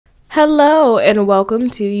Hello and welcome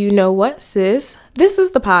to You Know What, Sis. This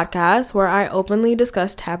is the podcast where I openly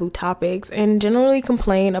discuss taboo topics and generally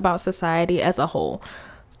complain about society as a whole,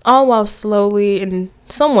 all while slowly and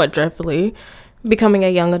somewhat dreadfully becoming a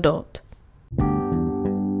young adult.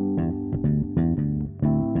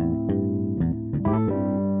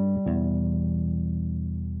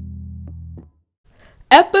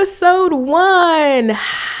 Episode 1.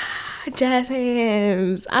 Jazz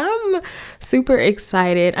hands. I'm super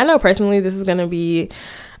excited. I know personally this is going to be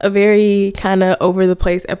a very kind of over the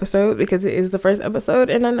place episode because it is the first episode,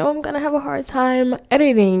 and I know I'm going to have a hard time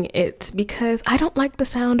editing it because I don't like the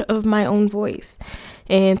sound of my own voice.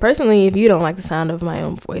 And personally, if you don't like the sound of my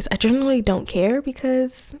own voice, I generally don't care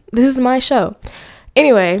because this is my show.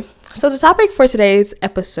 Anyway, so the topic for today's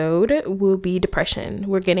episode will be depression.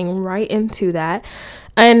 We're getting right into that.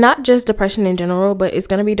 And not just depression in general, but it's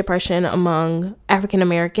going to be depression among African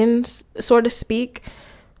Americans, so to speak.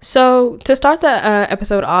 So to start the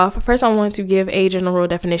episode off, first I want to give a general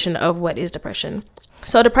definition of what is depression.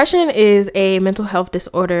 So depression is a mental health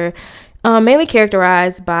disorder mainly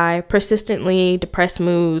characterized by persistently depressed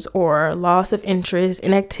moods or loss of interest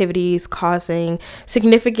in activities causing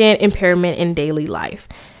significant impairment in daily life.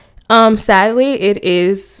 Sadly, it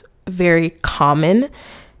is very common.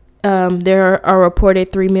 There are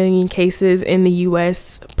reported 3 million cases in the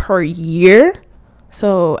U.S. per year.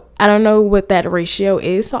 So I don't know what that ratio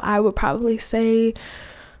is. So I would probably say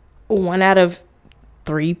 1 out of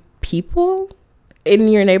 3 people in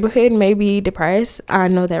your neighborhood may be depressed. I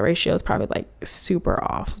know that ratio is probably like super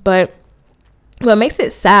off. But what makes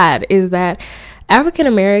it sad is that African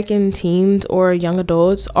American teens or young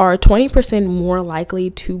adults are 20% more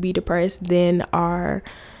likely to be depressed than our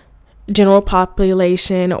general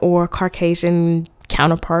population or Caucasian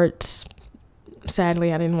counterparts.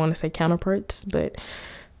 Sadly, I didn't want to say counterparts,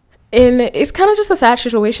 and it's kind of just a sad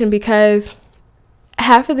situation because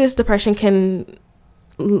half of this depression can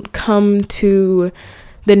come to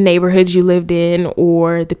the neighborhoods you lived in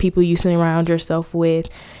or the people you surround yourself with.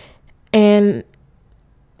 And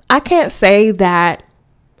I can't say that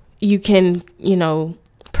you can,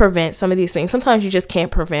 prevent some of these things. Sometimes you just can't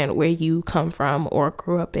prevent where you come from or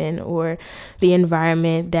grew up in or the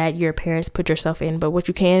environment that your parents put yourself in. But what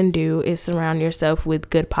you can do is surround yourself with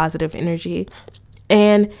good, positive energy.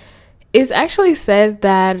 And it's actually said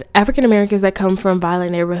that African Americans that come from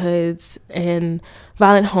violent neighborhoods and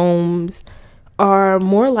violent homes are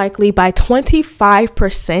more likely by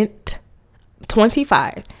 25%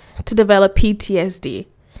 to develop PTSD.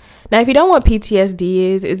 Now, if you don't know what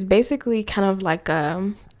PTSD is, it's basically kind of like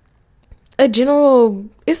a general,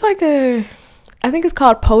 it's like I think it's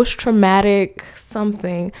called post-traumatic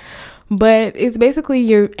something, but it's basically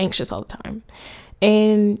you're anxious all the time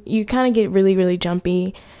and you kind of get really, really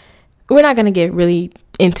jumpy. We're not going to get really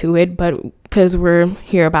into it, but because we're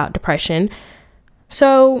here about depression.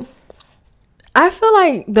 So I feel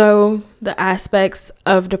like though the aspects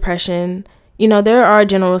of depression, there are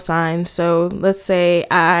general signs. So let's say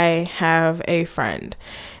I have a friend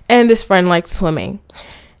and this friend likes swimming.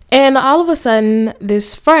 And all of a sudden,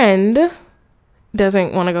 this friend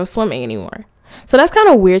doesn't want to go swimming anymore. So that's kind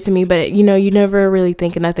of weird to me, but, you never really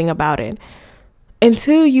think nothing about it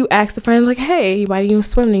until you ask the friend, like, hey, why do you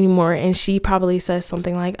swim anymore? And she probably says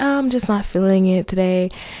something like, oh, I'm just not feeling it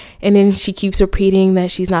today. And then she keeps repeating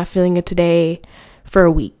that she's not feeling it today for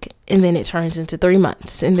a week. And then it turns into 3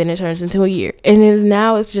 months. And then it turns into a year. And then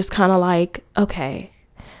now it's just kind of like, okay,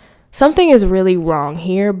 something is really wrong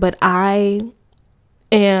here, but I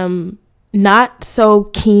am not so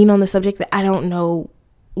keen on the subject that I don't know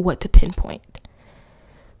what to pinpoint.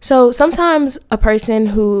 So sometimes a person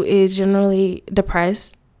who is generally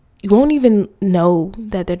depressed, you won't even know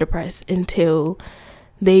that they're depressed until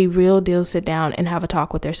they real deal sit down and have a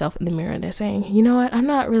talk with themselves in the mirror. They're saying, you know what, I'm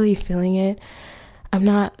not really feeling it. I'm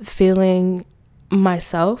not feeling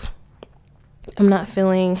myself. I'm not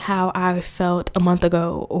feeling how I felt a month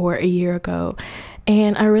ago or a year ago.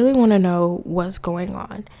 And I really want to know what's going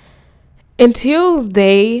on. Until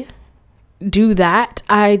they do that,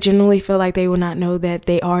 I generally feel like they will not know that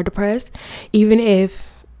they are depressed. Even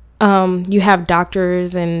if you have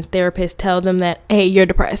doctors and therapists tell them that, hey, you're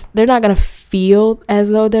depressed. They're not going to feel as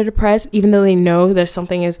though they're depressed, even though they know there's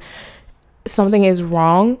something is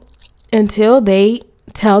wrong, until they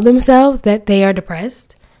tell themselves that they are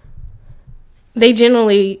depressed. They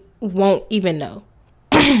generally won't even know.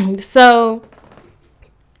 So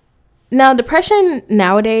now depression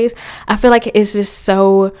nowadays, I feel like it's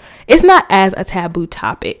not as a taboo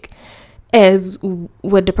topic as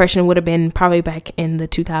what depression would have been probably back in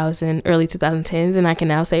the early 2010s. And I can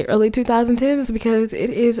now say early 2010s because it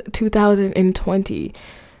is 2020.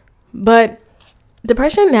 But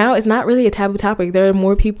depression now is not really a taboo topic. There are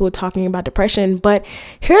more people talking about depression, but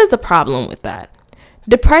here's the problem with that.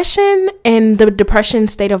 Depression and the depression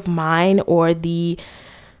state of mind, or the,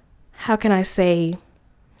 how can I say,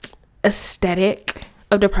 aesthetic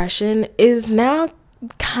of depression, is now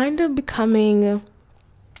kind of becoming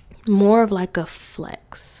more of like a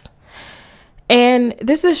flex. And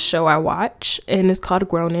this is a show I watch, and it's called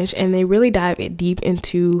Grownish, and they really dive deep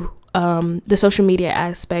into the social media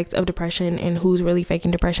aspects of depression and who's really faking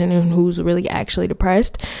depression and who's really actually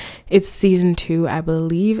depressed. It's season 2, I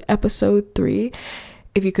believe, episode 3.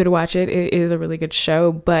 If you could watch it, it is a really good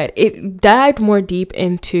show, but it dived more deep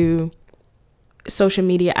into social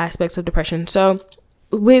media aspects of depression. So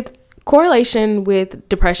with correlation with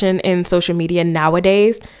depression and social media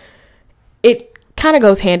nowadays, it kind of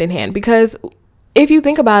goes hand in hand, because if you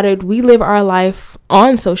think about it, we live our life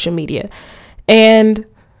on social media, and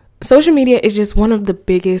social media is just one of the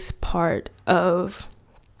biggest part of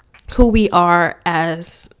who we are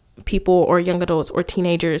as people, or young adults, or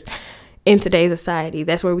teenagers in today's society.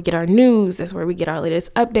 That's where we get our news. That's where we get our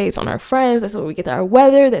latest updates on our friends. That's where we get our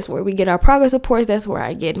weather. That's where we get our progress reports. That's where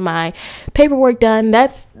I get my paperwork done.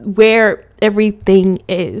 That's where everything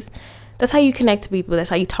is. That's how you connect to people.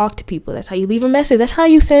 That's how you talk to people. That's how you leave a message. That's how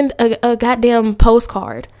you send a goddamn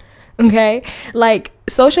postcard. Okay? Like,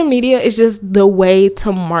 social media is just the way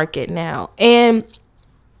to market now. And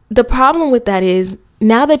the problem with that is,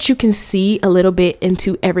 now that you can see a little bit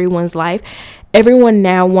into everyone's life, everyone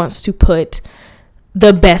now wants to put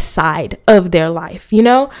the best side of their life. You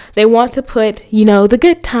know, they want to put, you know, the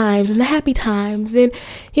good times and the happy times. And,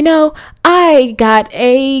 you know, I got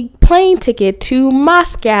a plane ticket to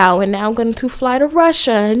Moscow, and now I'm going to fly to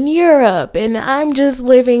Russia and Europe, and I'm just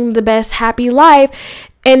living the best happy life.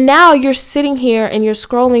 And now you're sitting here and you're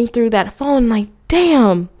scrolling through that phone like,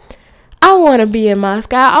 damn, I want to be in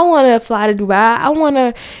Moscow. I want to fly to Dubai. I want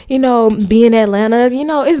to, you know, be in Atlanta. You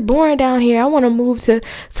know, it's boring down here. I want to move to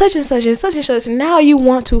such and such and such and such. Now you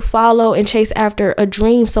want to follow and chase after a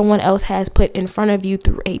dream someone else has put in front of you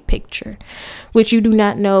through a picture, which you do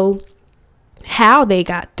not know how they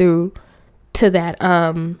got through to that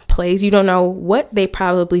place. You don't know what they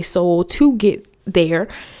probably sold to get there.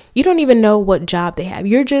 You don't even know what job they have.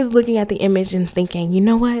 You're just looking at the image and thinking, you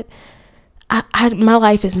know what? My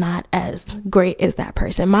life is not as great as that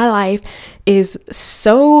person. My life is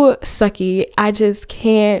so sucky. I just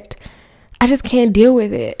can't deal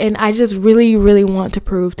with it. And I just really, really want to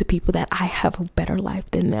prove to people that I have a better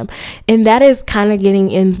life than them. And that is kind of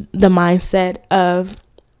getting in the mindset of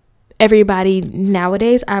everybody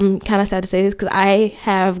nowadays. I'm kind of sad to say this, because I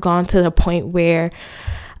have gone to the point where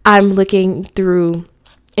I'm looking through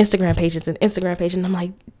Instagram pages, and I'm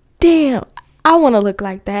like, damn, I want to look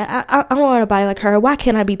like that. I want to buy like her. Why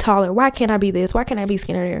can't I be taller? Why can't I be this? Why can't I be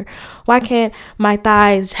skinnier? Why can't my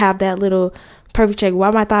thighs have that little perfect shape? Why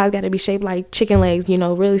my thighs got to be shaped like chicken legs, you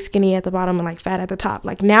know, really skinny at the bottom and like fat at the top?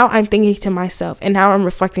 Like, now I'm thinking to myself, and now I'm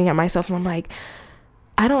reflecting at myself, and I'm like,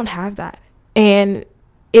 I don't have that. And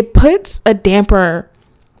it puts a damper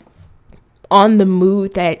on the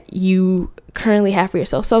mood that you currently have for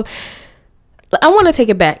yourself. So I want to take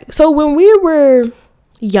it back. So when we were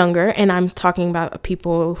younger, and I'm talking about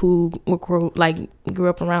people who grew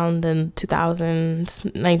up around the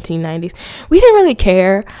 2000s, 1990s, we didn't really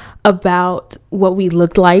care about what we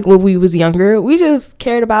looked like when we was younger. We just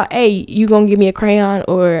cared about, hey, you gonna give me a crayon,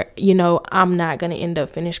 or, you know, I'm not gonna end up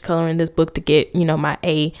finish coloring this book to get, you know, my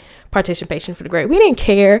A participation for the grade. We didn't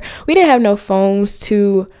care. We didn't have no phones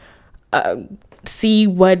to see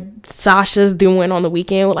what Sasha's doing on the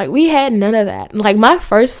weekend. Like, we had none of that. Like, my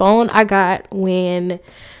first phone I got when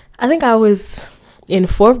I think I was in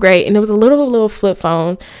 4th grade, and it was a little flip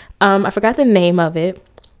phone. I forgot the name of it,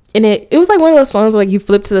 and it was like one of those phones where, like, you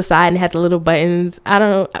flip to the side and had the little buttons. I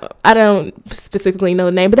don't specifically know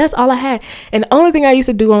the name, but that's all I had. And the only thing I used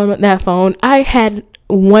to do on that phone, I had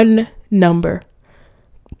one number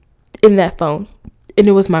in that phone, and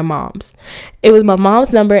it was my mom's. It was my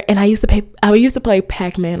mom's number, and I used to play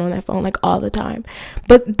Pac-Man on that phone like all the time.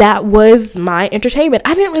 But that was my entertainment.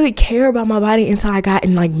 I didn't really care about my body until I got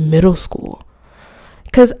in like middle school.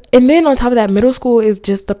 And then on top of that, middle school is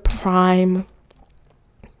just the prime,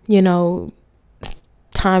 you know,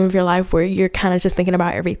 time of your life where you're kind of just thinking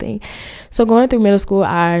about everything. So going through middle school,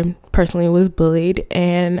 I personally was bullied,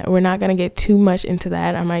 and we're not going to get too much into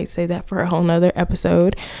that. I might say that for a whole nother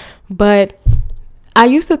episode. But I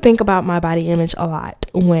used to think about my body image a lot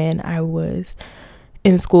when I was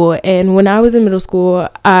in school. And when I was in middle school,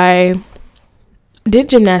 I did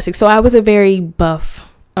gymnastics. So I was a very buff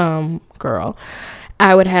girl.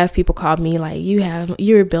 I would have people call me like,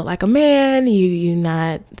 you're built like a man,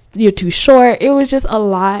 you're too short. It was just a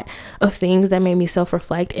lot of things that made me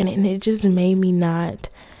self-reflect, and it just made me not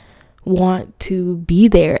want to be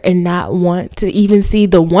there and not want to even see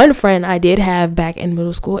the one friend I did have back in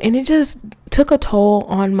middle school. And it just took a toll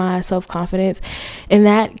on my self-confidence, and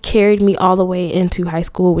that carried me all the way into high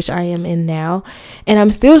school, which I am in now. And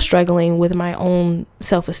I'm still struggling with my own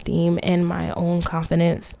self-esteem and my own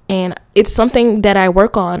confidence, and it's something that I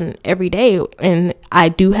work on every day. And I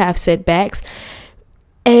do have setbacks,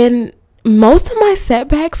 and most of my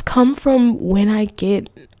setbacks come from when I get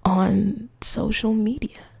on social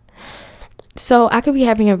media. So I could be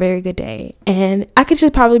having a very good day, and I could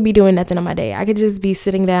just probably be doing nothing on my day. I could just be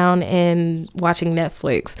sitting down and watching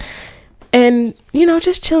Netflix and,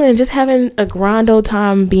 just chilling, just having a grand old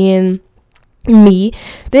time being me.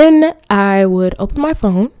 Then I would open my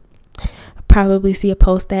phone, probably see a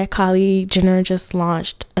post that Kylie Jenner just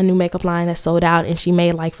launched a new makeup line that sold out, and she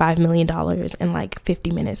made like $5 million in like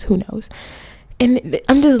 50 minutes. Who knows? And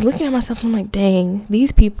I'm just looking at myself, and I'm like, dang,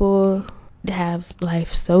 these people have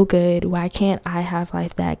life so good. Why can't I have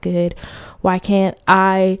life that good? Why can't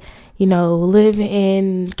I live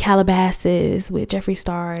in Calabasas with Jeffree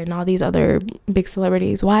Star and all these other big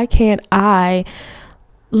celebrities? Why can't I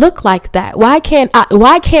look like that? Why can't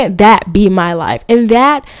that be my life? And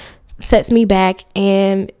that sets me back,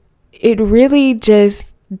 and it really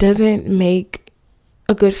just doesn't make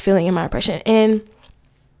a good feeling in my impression. And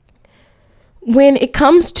when it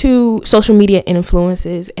comes to social media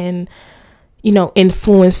influences and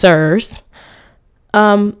influencers,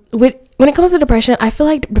 when it comes to depression, I feel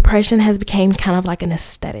like depression has become kind of like an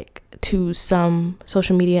aesthetic to some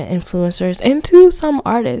social media influencers and to some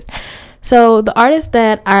artists. So the artists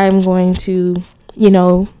that I'm going to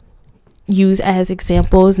use as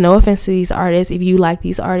examples, no offense to these artists, if you like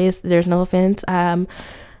these artists, there's no offense.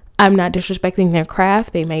 I'm not disrespecting their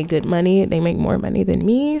craft. They make good money. They make more money than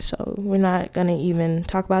me. So we're not going to even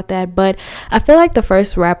talk about that. But I feel like the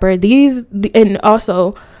first rapper, these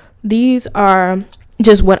are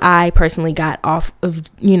just what I personally got off of,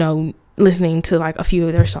 listening to like a few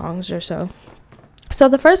of their songs or so. So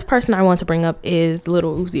the first person I want to bring up is Lil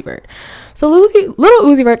Uzi Vert. So Lil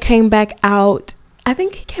Uzi Vert came back out, I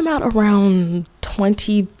think he came out around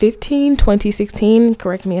 2015, 2016.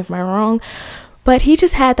 Correct me if I'm wrong. But he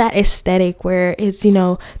just had that aesthetic where it's,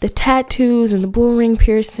 the tattoos and the bull ring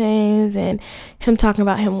piercings and him talking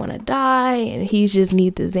about him want to die and he just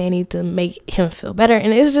need the Xanny to make him feel better.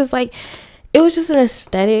 And it's just like, it was just an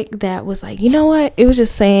aesthetic that was like, what? It was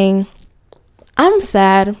just saying, I'm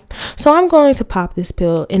sad, so I'm going to pop this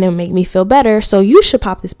pill and it'll make me feel better. So you should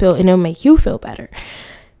pop this pill and it'll make you feel better.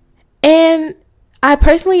 And I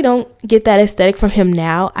personally don't get that aesthetic from him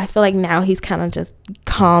now. I feel like now he's kind of just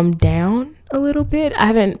calmed down a little bit. I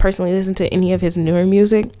haven't personally listened to any of his newer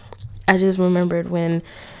music. I just remembered when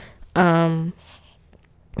I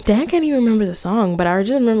can't even remember the song, but I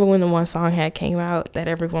just remember when the one song had came out that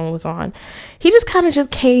everyone was on. He just kind of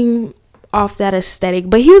just came off that aesthetic,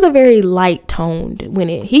 but he was a very light toned when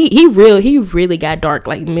he really got dark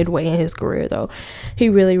like midway in his career though. He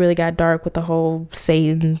really got dark with the whole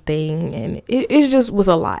Satan thing, and it just was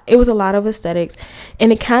a lot. It was a lot of aesthetics,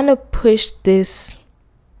 and it kind of pushed this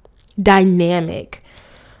dynamic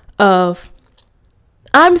of,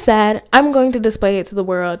 I'm sad, I'm going to display it to the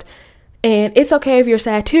world, and it's okay if you're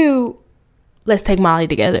sad too, let's take Molly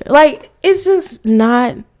together. Like, it's just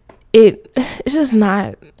not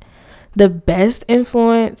the best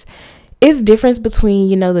influence. It's difference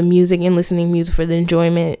between the music and listening music for the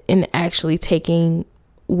enjoyment and actually taking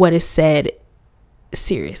what is said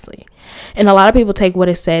seriously. And a lot of people take what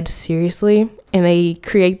is said seriously and they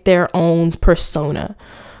create their own persona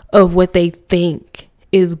of what they think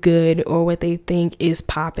is good or what they think is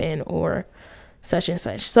popping or such and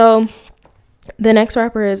such. So the next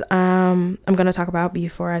rapper is I'm going to talk about,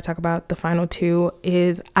 before I talk about the final two,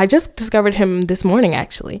 is I just discovered him this morning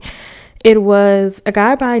actually. It was a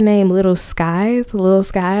guy by name Lil Skies,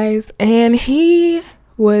 and it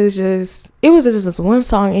was just this one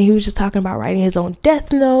song, and he was just talking about writing his own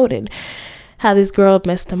death note and how this girl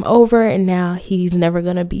messed him over and now he's never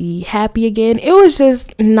gonna be happy again. It's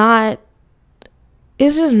just not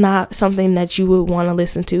something that you would want to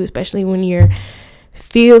listen to, especially when you're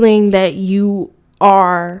feeling that you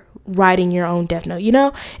are writing your own death note.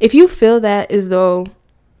 If you feel that as though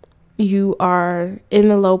you are in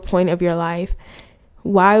the low point of your life,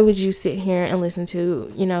 why would you sit here and listen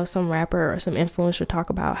to some rapper or some influencer talk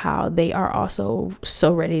about how they are also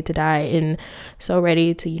so ready to die and so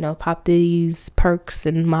ready to pop these perks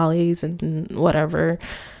and mollies and whatever?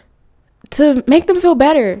 to make them feel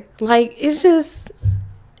better. Like, it's just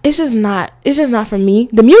not for me.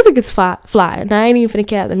 The music is fly, and I ain't even finna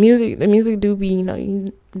cap. The music do be, you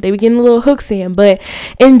know, they be getting a little hooks in, but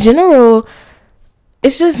in general,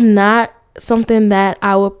 it's just not something that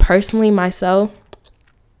I would personally myself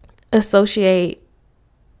associate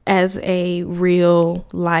as a real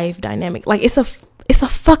life dynamic. Like, it's a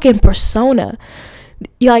fucking persona.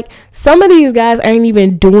 Like, some of these guys aren't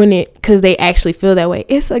even doing it because they actually feel that way.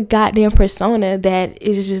 It's a goddamn persona that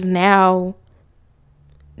is just now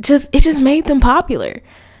it just made them popular.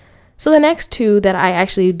 So the next two that I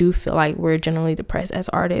actually do feel like were generally depressed as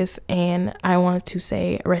artists, and I want to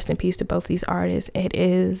say rest in peace to both these artists, it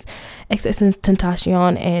is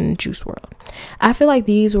XXXTentacion and Juice WRLD. I feel like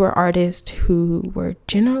these were artists who were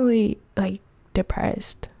generally like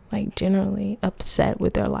depressed, like generally upset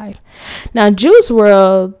with their life. Now Juice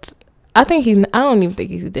WRLD, I don't even think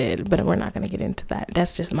he's dead, but we're not going to get into that.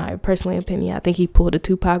 That's just my personal opinion. I think he pulled a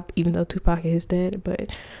Tupac, even though Tupac is dead, but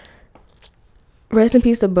rest in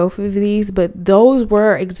peace to both of these. But those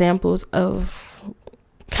were examples of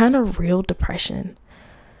kind of real depression.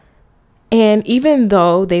 And even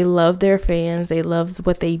though they loved their fans, they loved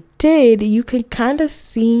what they did, you could kind of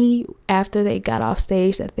see after they got off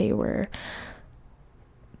stage that they were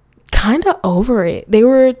kind of over it. They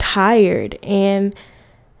were tired, and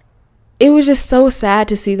it was just so sad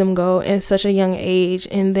to see them go at such a young age.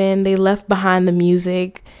 And then they left behind the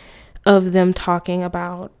music of them talking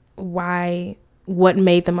about what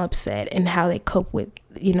made them upset and how they cope with,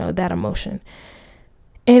 you know, that emotion.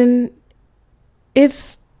 And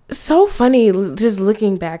it's so funny just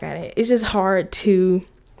looking back at it. It's just hard to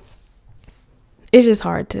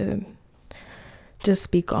just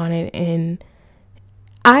speak on it. And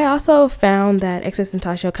I also found that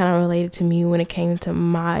XXXTentacion kind of related to me when it came to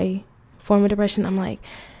my form of depression. I'm like,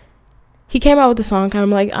 he came out with the song kind of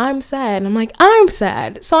like, I'm sad. And I'm like, I'm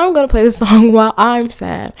sad, so I'm gonna play the song while I'm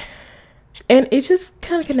sad. And it just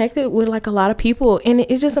kind of connected with like a lot of people, and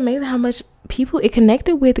it's just amazing how much people it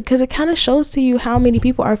connected with, because it kind of shows to you how many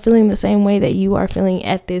people are feeling the same way that you are feeling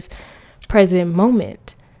at this present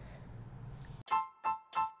moment.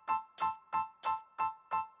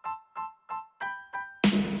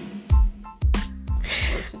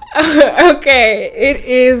 Okay, it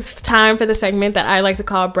is time for the segment that I like to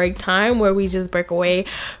call break time, where we just break away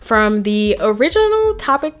from the original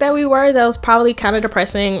topic that was probably kind of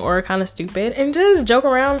depressing or kind of stupid, and just joke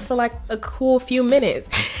around for like a cool few minutes.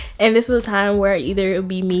 And this is a time where either it would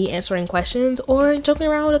be me answering questions or joking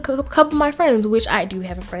around with a couple of my friends, which I do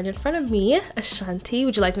have a friend in front of me. Ashanti,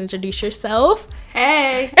 would you like to introduce yourself?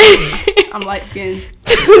 Hey. I'm light skinned.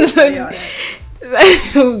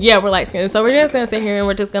 Yeah, we're light skinned, so we're just gonna sit here and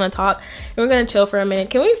we're just gonna talk and we're gonna chill for a minute.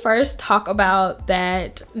 Can we first talk about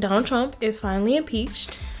that Donald Trump is finally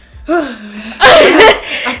impeached?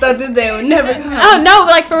 I thought this day would never come. Oh no, but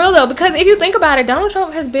like for real though, because if you think about it, Donald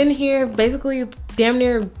Trump has been here basically damn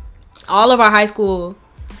near all of our high school,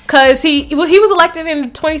 because he was elected in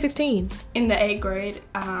 2016 in the 8th grade.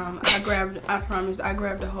 I grabbed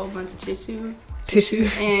a whole bunch of tissue,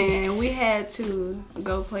 and we had to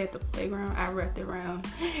go play at the playground. I wrapped it around,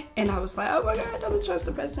 and I was like, oh my god, don't trust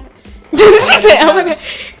the president. She said, oh my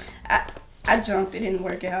god. I jumped. It didn't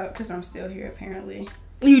work out because I'm still here apparently.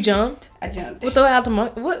 You jumped? I jumped. What out for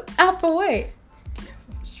what? I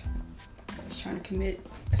was trying to commit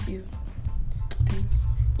a few things.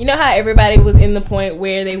 You know how everybody was in the point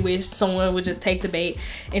where they wish someone would just take the bait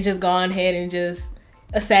and just go on ahead and just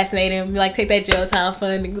assassinate him, like take that jail time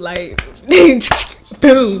fund, like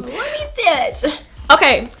boom. Let me did.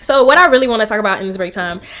 Okay, so what I really want to talk about in this break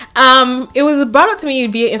time, it was brought up to me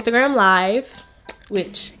via Instagram Live,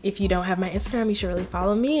 which if you don't have my Instagram, you should really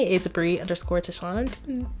follow me. It's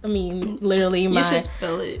Brie_Tashawn. I mean, literally You should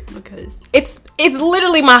spell it because it's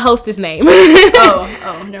literally my hostess name.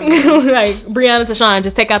 oh, never mind. Like Brianna Tashawn,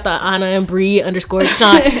 just take out the Anna and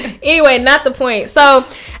Brie_Tashawn. Anyway, not the point. So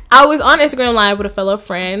I was on Instagram Live with a fellow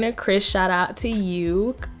friend, Chris. Shout out to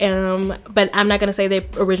you. But I'm not gonna say the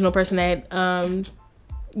original person that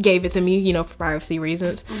gave it to me, you know, for privacy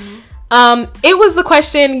reasons. Mm-hmm. It was the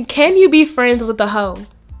question, can you be friends with a hoe?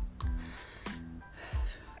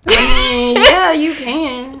 I mean, yeah, you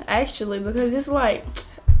can, actually, because it's like,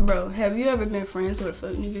 bro, have you ever been friends with a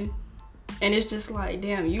fuck nigga? And it's just like,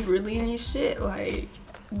 damn, you really ain't shit. Like,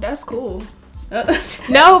 that's cool.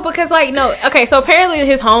 No, because like no. Okay, so apparently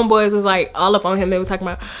his homeboys was like all up on him. They were talking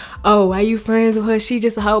about, oh, why you friends with her? She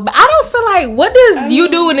just a hoe. But I don't feel like what does you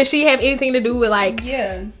do and does she have anything to do with like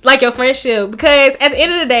like your friendship? Because at the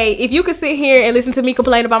end of the day, if you could sit here and listen to me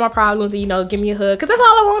complain about my problems and give me a hug, because that's all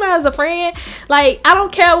I want as a friend. Like I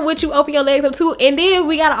don't care what you open your legs up to. And then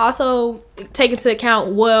we gotta also take into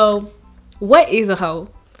account, well, what is a hoe?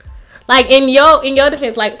 Like in your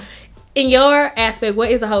defense, like. In your aspect,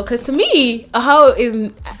 what is a hoe? Because to me, a hoe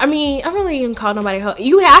is, I mean, I really didn't call nobody a hoe.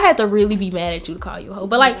 I had to really be mad at you to call you a hoe.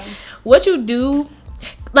 But, like, what you do,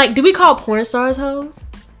 like, do we call porn stars hoes?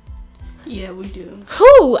 Yeah, we do.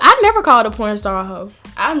 Who? I never called a porn star a hoe.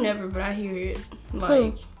 I've never, but I hear it.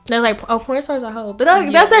 Like, they're like, oh, porn stars are hoes. But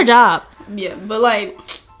that's their job. Yeah, but, like,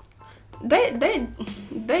 they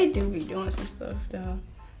do be doing some stuff, though.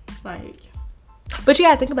 Like... But you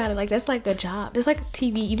gotta think about it, like that's like a job. It's like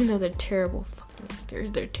TV, even though they're terrible fucking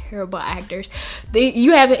actors, they're terrible actors.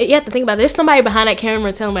 You have to think about it. There's somebody behind that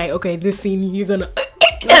camera telling me, like, okay, this scene you're gonna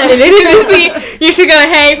and then this scene you should gonna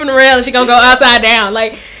hang from the rail and she gonna go upside down.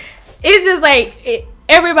 Like it's just like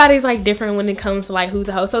everybody's like different when it comes to like who's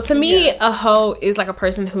a hoe. So to me, a hoe is like a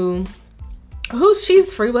person who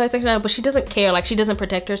she's free with her sexuality, but she doesn't care. Like she doesn't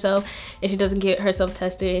protect herself and she doesn't get herself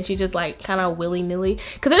tested and she just like kind of willy-nilly.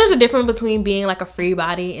 Because there's a difference between being like a free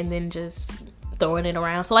body and then just throwing it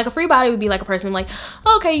around. So like a free body would be like a person like,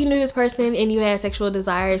 okay, you knew this person and you had sexual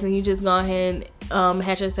desires and you just go ahead and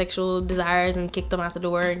had your sexual desires and kick them out the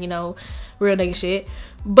door, real nigga shit.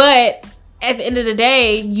 But at the end of the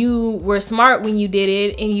day, you were smart when you did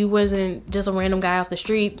it, and you wasn't just a random guy off the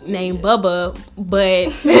street named Bubba. But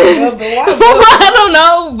I don't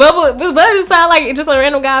know, Bubba just sound like just a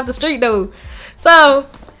random guy off the street though. So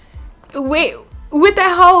with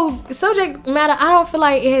that whole subject matter, I don't feel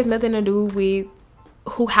like it has nothing to do with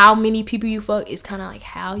how many people you fuck. It's kind of like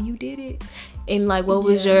how you did it, and like what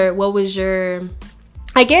was your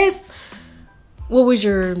I guess what was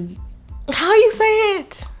your how you say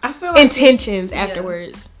it? I feel like intentions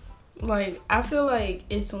afterwards. Like I feel like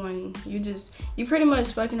it's when you pretty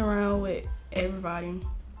much fucking around with everybody.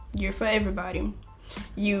 You're for everybody.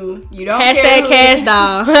 You don't hashtag cash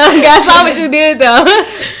doll. I saw what you did though.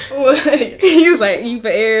 You was like you for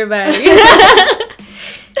everybody.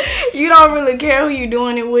 You don't really care who you're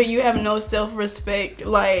doing it with. You have no self-respect.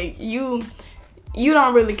 Like you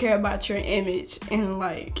don't really care about your image, and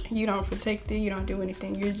like you don't protect it. You don't do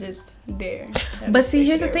anything. You're just there. But see,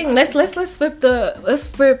 here's the thing. Let's flip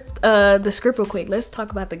the script real quick. Let's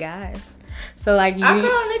talk about the guys. So like I call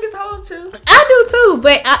niggas hoes too. I do too,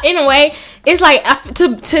 but in a way, it's like to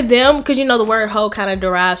them, because the word hoe kind of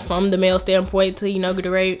derives from the male standpoint to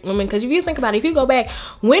degrade women. Because if you think about it, if you go back,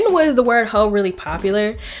 when was the word hoe really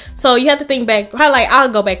popular? So you have to think back. Probably like I'll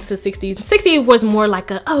go back to the 60s. 60s was more like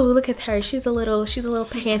look at her, she's a little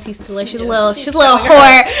panty stealer, she's a little whore, she's a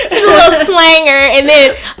little slanger. And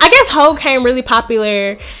then I guess hoe came really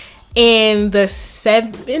popular in the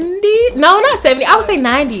 70s. No, not 70s. I would say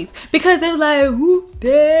 90s, because it was like whoop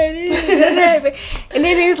daddy, and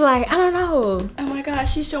then it was like I don't know. Oh my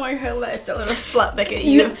gosh, she's showing her legs, a little slut bucket.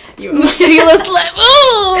 You little slut.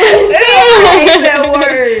 Ooh, I hate that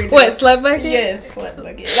word. What, slut bucket? Yes, slut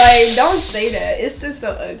bucket. Like don't say that. It's just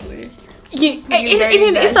so ugly.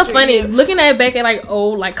 It's so funny looking back at like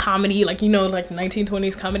old like comedy, like like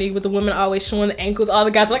 1920s comedy with the women always showing the ankles. All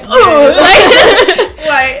the guys are like, oh,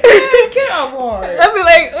 like get off hard. I'd be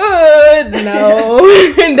like, no,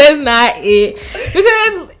 that's not it,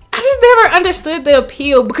 because I just never understood the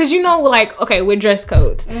appeal. Because like okay, with dress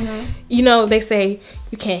codes, they say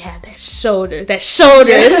you can't have that shoulder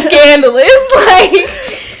is scandalous,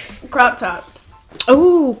 like crop tops.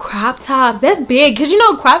 Oh, crop tops. That's big. Because,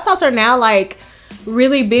 crop tops are now, like,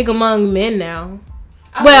 really big among men now.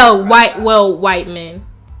 White men.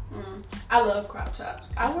 I love crop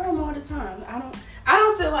tops. I wear them all the time. I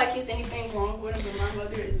don't feel like it's anything wrong with them, but my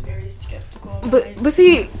mother is very skeptical. But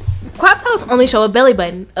see, crop tops only show a belly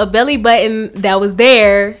button. A belly button that was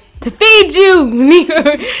there to feed you.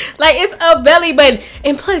 Like, it's a belly button.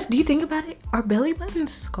 And plus, do you think about it? Are belly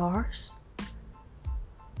buttons scars?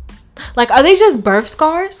 Like, are they just birth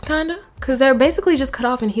scars, kind of? Because they're basically just cut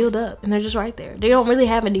off and healed up, and they're just right there. They don't really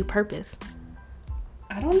have any purpose.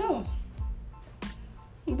 I don't know.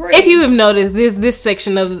 If you have noticed, this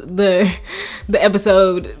section of the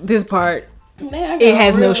episode, this part, it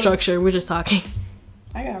has no structure. We're just talking.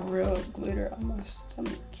 I got real glitter on my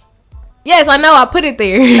stomach. Yes, I know. I put it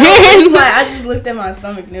there. No, I just looked at my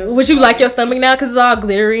stomach. Would you like your stomach now because it's all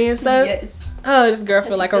glittery and stuff? Yes. Oh, this girl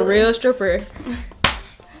feel like a real stripper.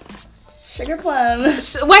 Sugar Plum.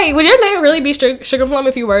 Wait, would your name really be Sugar Plum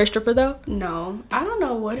if you were a stripper, though? No. I don't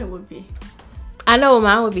know what it would be. I know what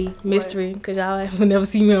mine would be. Mystery, because y'all ass would never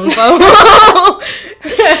see me on the phone.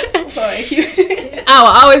 I will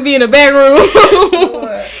always be in the back room.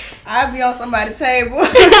 I'll be on somebody's table.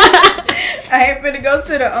 I ain't finna go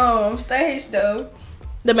to the stage though.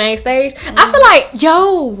 The main stage. I feel like,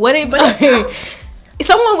 yo, what it?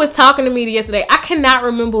 Someone was talking to me yesterday. I cannot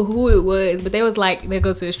remember who it was, but they was like, they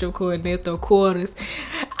go to the strip club and they throw quarters.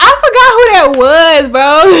 I forgot who that was,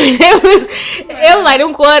 bro. It was like,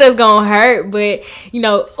 them quarters gonna hurt, but you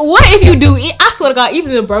know, what if you do? I swear to God,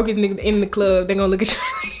 even the brokest niggas in the club, they gonna look at you.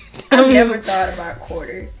 I never thought about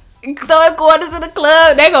quarters. Throwing quarters in the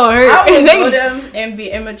club, they gonna hurt. I would go them and be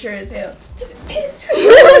immature as hell. Stupid bitch.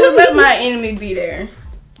 Let my enemy be there.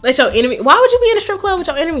 Let your enemy. Why would you be in a strip club with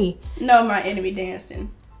your enemy? No, my enemy dancing.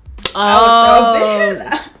 Oh,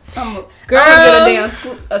 I'm gonna get a damn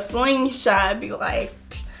a slingshot. Be like,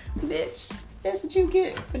 bitch, that's what you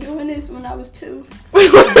get for doing this when I was 2.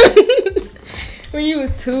 When you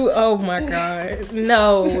was 2, oh my God,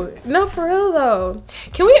 no, for real though.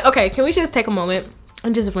 Can we just take a moment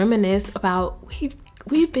and just reminisce about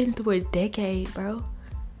we've been through a decade, bro.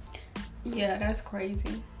 Yeah, that's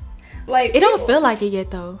crazy. Like, it don't feel like it yet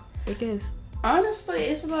though. I guess. Honestly,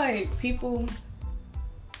 it's like people.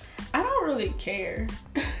 I don't really care.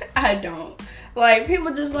 I don't. Like,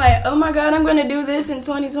 people just like, oh my God, I'm gonna do this in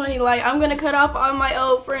 2020. Like, I'm gonna cut off all my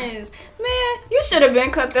old friends. Man, you should have been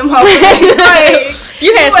cut them off. Like,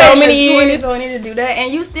 you had so many years 2020 to do that,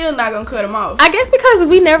 and you still not gonna cut them off. I guess because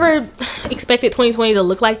we never expected 2020 to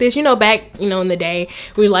look like this. You know, back in the day,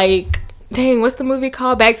 we like. Dang, what's the movie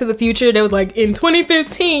called? Back to the Future. That was like, in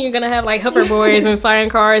 2015, you're gonna have like hoverboards and flying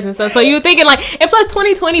cars and stuff. So you were thinking like, and plus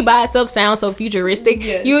 2020 by itself sounds so futuristic.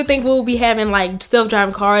 Yes. You would think we'll be having like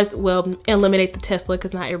self-driving cars. Well, eliminate the Tesla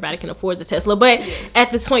because not everybody can afford the Tesla. But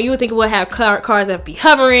at this point, you would think we'll have cars that be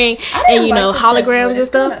hovering and holograms and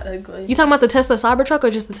stuff. Ugly. You talking about the Tesla Cybertruck or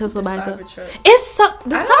just the Tesla by itself? It's so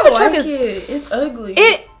the Cybertruck is. It's ugly.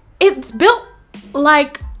 It's built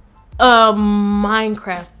like a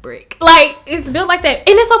Minecraft brick. Like, it's built like that.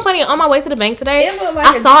 And it's so funny, on my way to the bank today,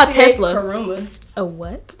 I saw a Tesla. Karuma. A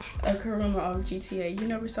what? A Karuma of GTA. You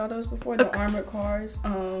never saw those before? The armored cars.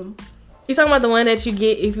 You talking about the one that you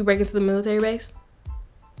get if you break into the military base?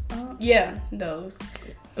 Yeah, those.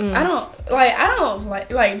 I don't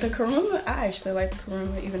like the Karuma. I actually like the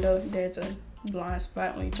Karuma, even though there's a blind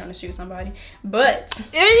spot when you're trying to shoot somebody. But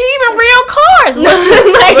even real cars.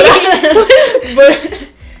 but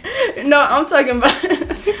no, I'm talking about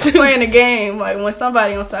playing a game. Like, when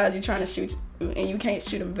somebody on side you trying to shoot and you can't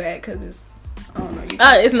shoot them back because it's, I don't know.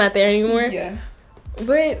 It's not there anymore. Yeah.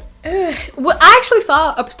 But well, I actually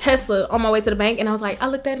saw a Tesla on my way to the bank, and I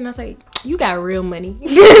looked at it and I was like, you got real money.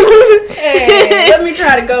 Hey, let me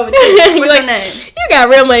try to go with you. What's your name? You got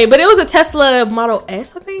real money. But it was a Tesla Model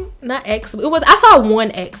S, I think. Not X. I saw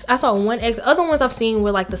one X. Other ones I've seen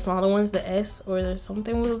were like the smaller ones, the S or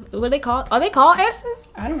something. What are they called? Are they called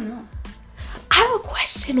S's? I don't know. I have a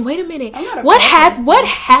question. Wait a minute. What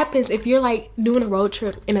happens if you're like doing a road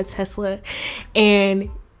trip in a Tesla and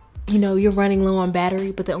you're running low on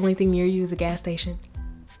battery, but the only thing near you is a gas station?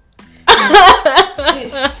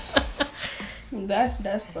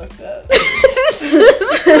 That's fucked up.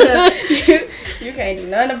 you can't do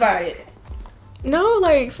nothing about it. No,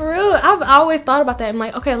 like, for real, I've always thought about that. I'm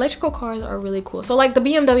like, okay, electrical cars are really cool. So like the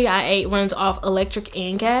BMW i8 runs off electric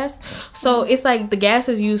and gas. So it's like the gas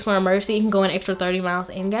is used for emergency. You can go an extra 30 miles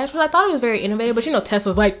in gas, which I thought it was very innovative. But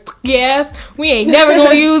Tesla's like, gas. We ain't never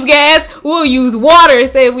gonna use gas. We'll use water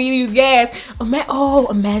instead if we use gas.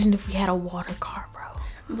 Imagine if we had a water car, bro.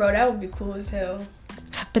 Bro, that would be cool as hell.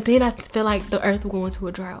 But then I feel like the earth will go into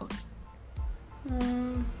a drought.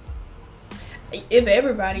 If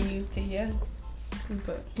everybody used it, yeah.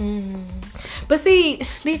 But see,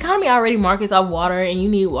 the economy already markets off water, and you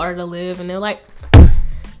need water to live, and they're like, $2.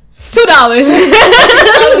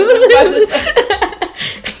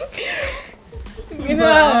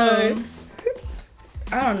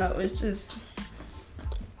 I don't know. It's just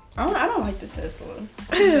I don't like the Tesla.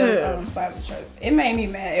 The Cybertruck. It made me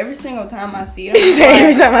mad every single time I see it.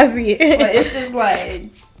 Every time I see it, but it's just like,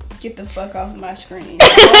 get the fuck off my screen.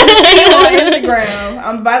 On Instagram,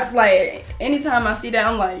 I'm about to, anytime I see that,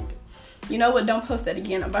 I'm like, you know what? Don't post that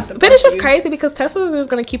again. I'm about to. But it's just crazy because Tesla is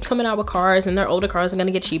gonna keep coming out with cars, and their older cars are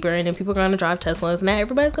gonna get cheaper, and then people are gonna drive Teslas, and now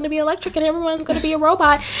everybody's gonna be electric, and everyone's gonna be a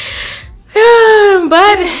robot.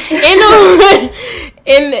 But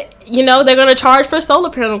they're gonna charge for solar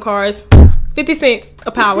panel cars 50 cents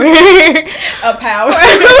a power. A power.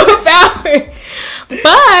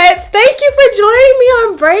 But thank you for joining me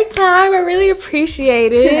on break time. I really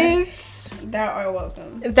appreciate it. Thou art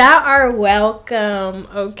welcome. Thou art welcome.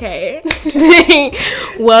 Okay.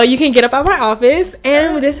 Well, you can get up out of my office,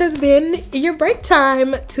 and this has been your break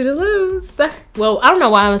time. Toodaloos. Well, I don't know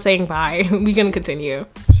why I'm saying bye. We're gonna continue.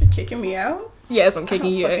 She kicking me out? Yes, I'm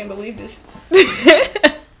kicking you. I don't fucking believe this.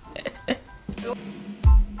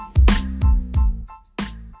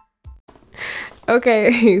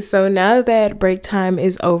 Okay, so now that break time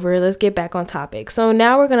is over, let's get back on topic. So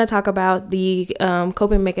now we're going to talk about the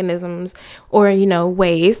coping mechanisms or,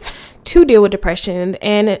 ways to deal with depression.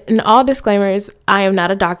 And in all disclaimers, I am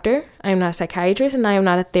not a doctor, I am not a psychiatrist, and I am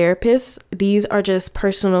not a therapist. These are just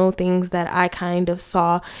personal things that I kind of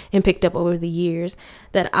saw and picked up over the years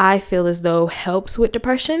that I feel as though helps with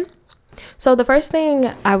depression. So the first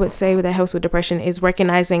thing I would say that helps with depression is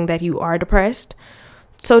recognizing that you are depressed.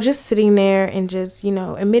 So just sitting there and just,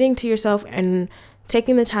 admitting to yourself and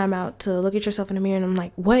taking the time out to look at yourself in the mirror and I'm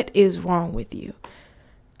like, what is wrong with you?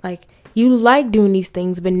 Like, you like doing these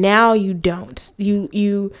things, but now you don't.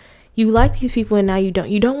 You like these people and now you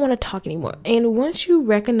don't. You don't want to talk anymore. And once you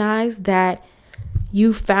recognize that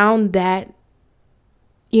you found that,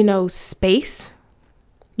 space,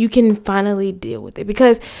 you can finally deal with it,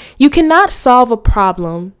 because you cannot solve a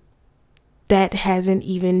problem that hasn't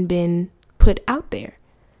even been put out there.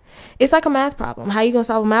 It's like a math problem. How are you going to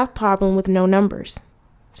solve a math problem with no numbers?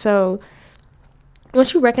 So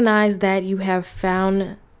once you recognize that you have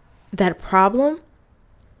found that problem,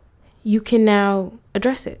 you can now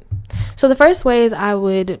address it. So the first ways I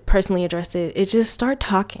would personally address it is just start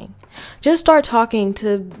talking. Just start talking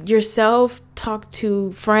to yourself, talk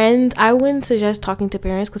to friends. I wouldn't suggest talking to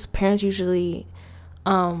parents, because parents usually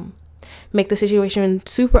make the situation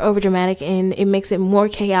super overdramatic, and it makes it more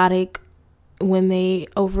chaotic when they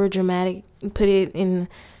over dramatic put it in,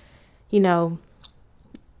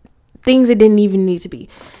 things it didn't even need to be.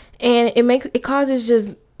 And it causes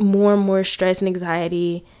just more and more stress and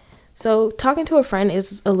anxiety. So talking to a friend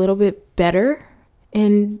is a little bit better.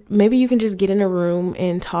 And maybe you can just get in a room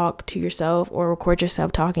and talk to yourself or record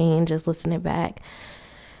yourself talking and just listen it back.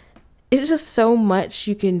 It's just so much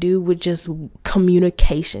you can do with just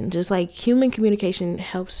communication. Just like human communication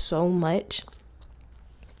helps so much.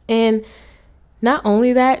 And not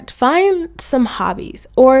only that, find some hobbies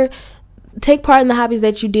or take part in the hobbies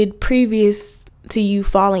that you did previous to you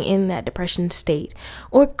falling in that depression state,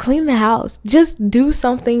 or clean the house. Just do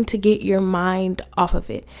something to get your mind off of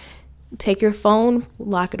it. Take your phone,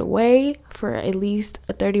 lock it away for at least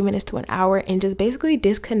 30 minutes to an hour, and just basically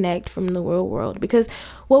disconnect from the real world. Because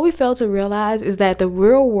what we fail to realize is that the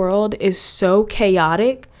real world is so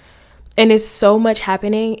chaotic and it's so much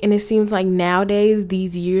happening, and it seems like nowadays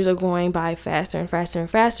these years are going by faster and faster and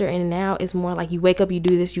faster, and now it's more like you wake up, you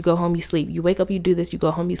do this, you go home, you sleep. You wake up, you do this, you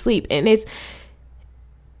go home, you sleep. And it's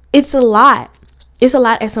a lot. It's a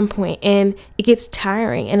lot at some point, and it gets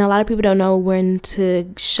tiring, and a lot of people don't know when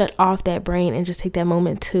to shut off that brain and just take that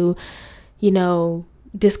moment to,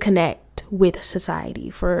 disconnect with society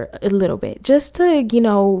for a little bit, just to,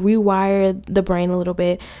 rewire the brain a little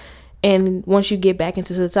bit. And once you get back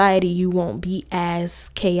into society, you won't be as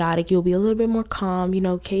chaotic. You'll be a little bit more calm.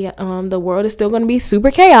 The world is still going to be super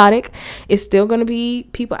chaotic. It's still going to be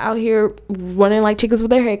people out here running like chickens with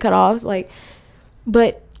their head cut off.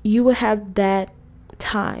 But you will have that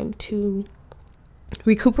time to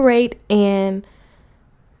recuperate and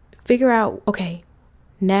figure out, okay,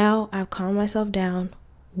 now I've calmed myself down.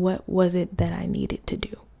 What was it that I needed to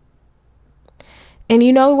do? And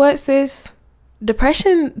you know what, sis?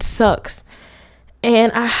 Depression sucks,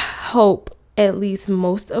 and I hope at least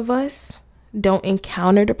most of us don't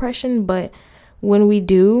encounter depression, but when we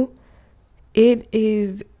do, it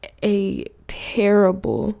is a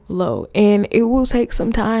terrible low, and it will take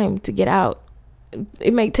some time to get out.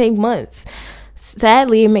 It may take months.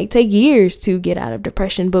 Sadly, it may take years to get out of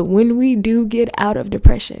depression, but when we do get out of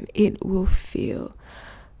depression, it will feel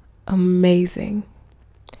amazing.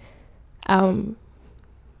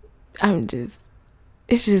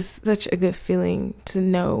 It's just such a good feeling to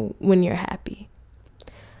know when you're happy.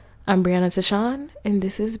 I'm Brianna Tashawn, and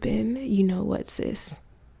this has been You Know What, Sis.